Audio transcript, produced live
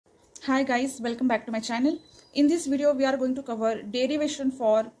Hi guys, welcome back to my channel. In this video, we are going to cover derivation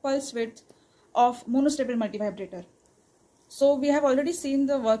for pulse width of monostable multivibrator. So we have already seen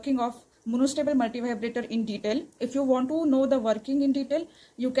the working of monostable multivibrator in detail. If you want to know the working in detail,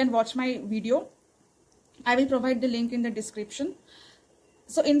 you can watch my video. I will provide the link in the description.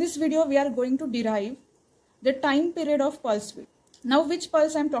 So in this video, we are going to derive the time period of pulse width. Now which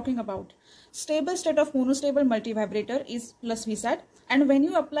pulse I am talking about? Stable state of monostable multivibrator is plus Vsat, and when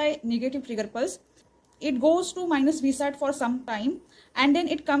you apply negative trigger pulse, it goes to minus Vsat for some time and then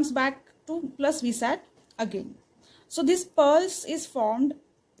it comes back to plus Vsat again. So this pulse is formed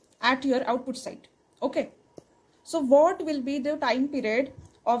at your output site. Okay. So what will be the time period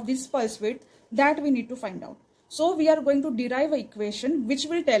of this pulse width that we need to find out? So we are going to derive an equation which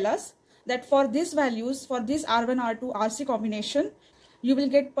will tell us that for these values, for this R1, R2, RC combination, you will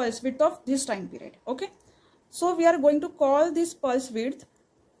get pulse width of this time period. Okay. So we are going to call this pulse width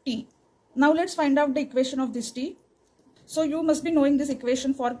T. Now let's find out the equation of this T. So you must be knowing this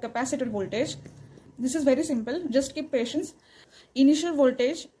equation for capacitor voltage. This is very simple. Just keep patience. Initial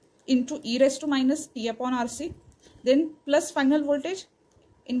voltage into e raised to minus T upon RC. Then plus final voltage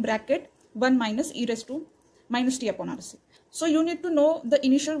in bracket 1 minus e raised to minus T upon RC. So you need to know the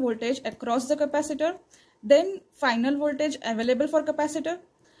initial voltage across the capacitor, then final voltage available for capacitor,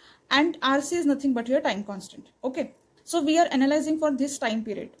 and RC is nothing but your time constant. Okay. So we are analyzing for this time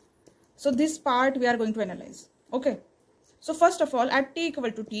period. So this part we are going to analyze. Okay. So first of all, at T equal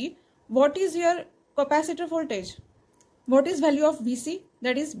to T, what is your capacitor voltage? What is value of Vc?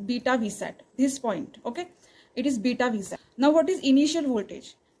 That is beta Vsat. This point. Okay. It is beta Vsat. Now what is initial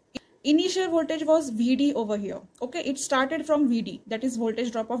voltage? Initial voltage was Vd over here. Okay. It started from Vd. That is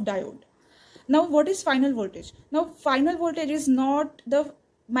voltage drop of diode. Now what is final voltage? Now final voltage is not the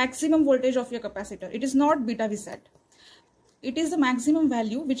maximum voltage of your capacitor. It is not beta Vsat. It is the maximum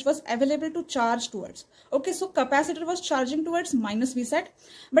value which was available to charge towards. Okay, so capacitor was charging towards minus Vsat,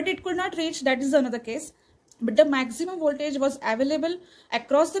 but it could not reach. That is another case. But the maximum voltage was available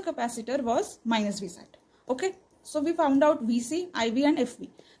across the capacitor was minus Vsat. Okay, so we found out Vc, IV and Fv.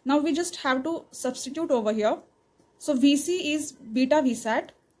 Now we just have to substitute over here. So Vc is beta Vsat.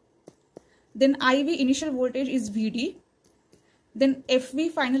 Then IV initial voltage is Vd. Then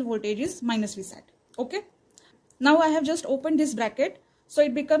Fv final voltage is minus Vsat. Okay. Now I have just opened this bracket. So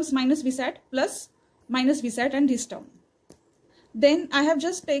it becomes minus Vsat plus minus Vsat and this term. Then I have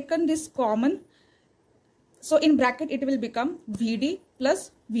just taken this common. So in bracket it will become Vd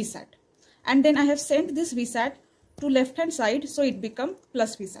plus Vsat. And then I have sent this Vsat to left hand side. So it become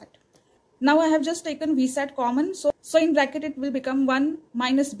plus Vsat. Now I have just taken Vsat common. So in bracket it will become 1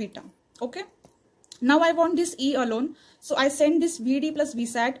 minus beta. Okay. Now I want this E alone. So I send this Vd plus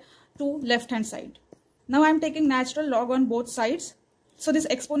Vsat to left hand side. Now I am taking natural log on both sides. So this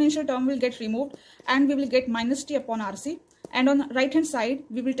exponential term will get removed and we will get minus T upon RC. And on right hand side,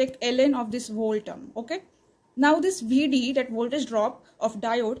 we will take ln of this volt term. Okay. Now this Vd, that voltage drop of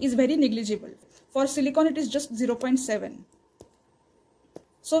diode, is very negligible. For silicon, it is just 0.7.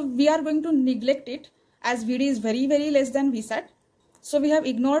 So we are going to neglect it as Vd is very, very less than Vsat. So we have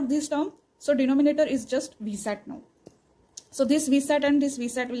ignored this term. So denominator is just Vsat now. So this Vsat and this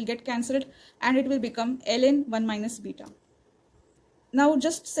Vsat will get cancelled and it will become ln 1 minus beta. Now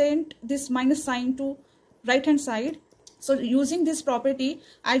just send this minus sign to right hand side. So using this property,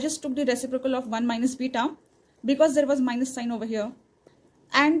 I just took the reciprocal of 1 minus beta because there was minus sign over here.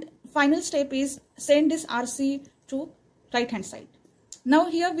 And final step is send this RC to right hand side. Now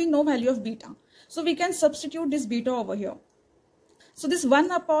here we know value of beta. So we can substitute this beta over here. So this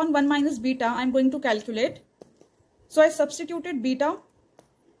 1 upon 1 minus beta I am going to calculate. So I substituted beta,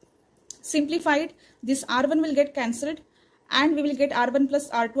 simplified, this R1 will get cancelled and we will get R1 plus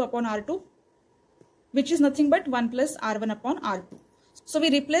R2 upon R2, which is nothing but 1 plus R1 upon R2. So we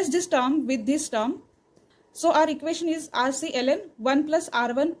replace this term with this term. So our equation is RC ln 1 plus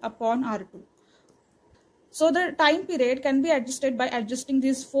R1 upon R2. So the time period can be adjusted by adjusting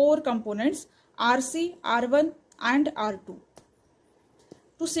these 4 components RC, R1 and R2.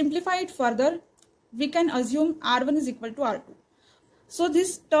 To simplify it further, we can assume R1 is equal to R2. So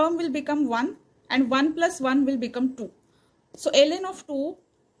this term will become 1 and 1 plus 1 will become 2. So ln of 2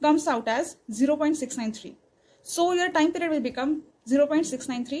 comes out as 0.693. So your time period will become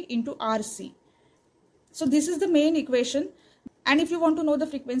 0.693 into RC. So this is the main equation. And if you want to know the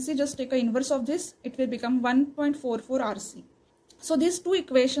frequency, just take an inverse of this. It will become 1.44 RC. So these two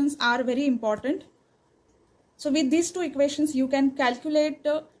equations are very important. So with these two equations, you can calculate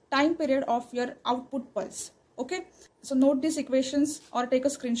the time period of your output pulse. Okay. So note these equations or take a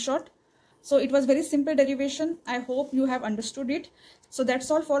screenshot. So it was very simple derivation. I hope you have understood it. So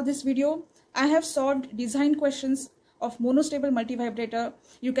that's all for this video. I have solved design questions of monostable multivibrator.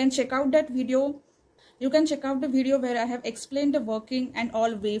 You can check out that video. You can check out the video where I have explained the working and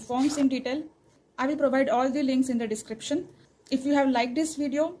all waveforms in detail. I will provide all the links in the description. If you have liked this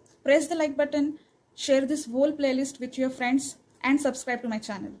video, press the like button, share this whole playlist with your friends and subscribe to my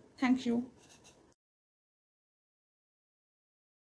channel. Thank you.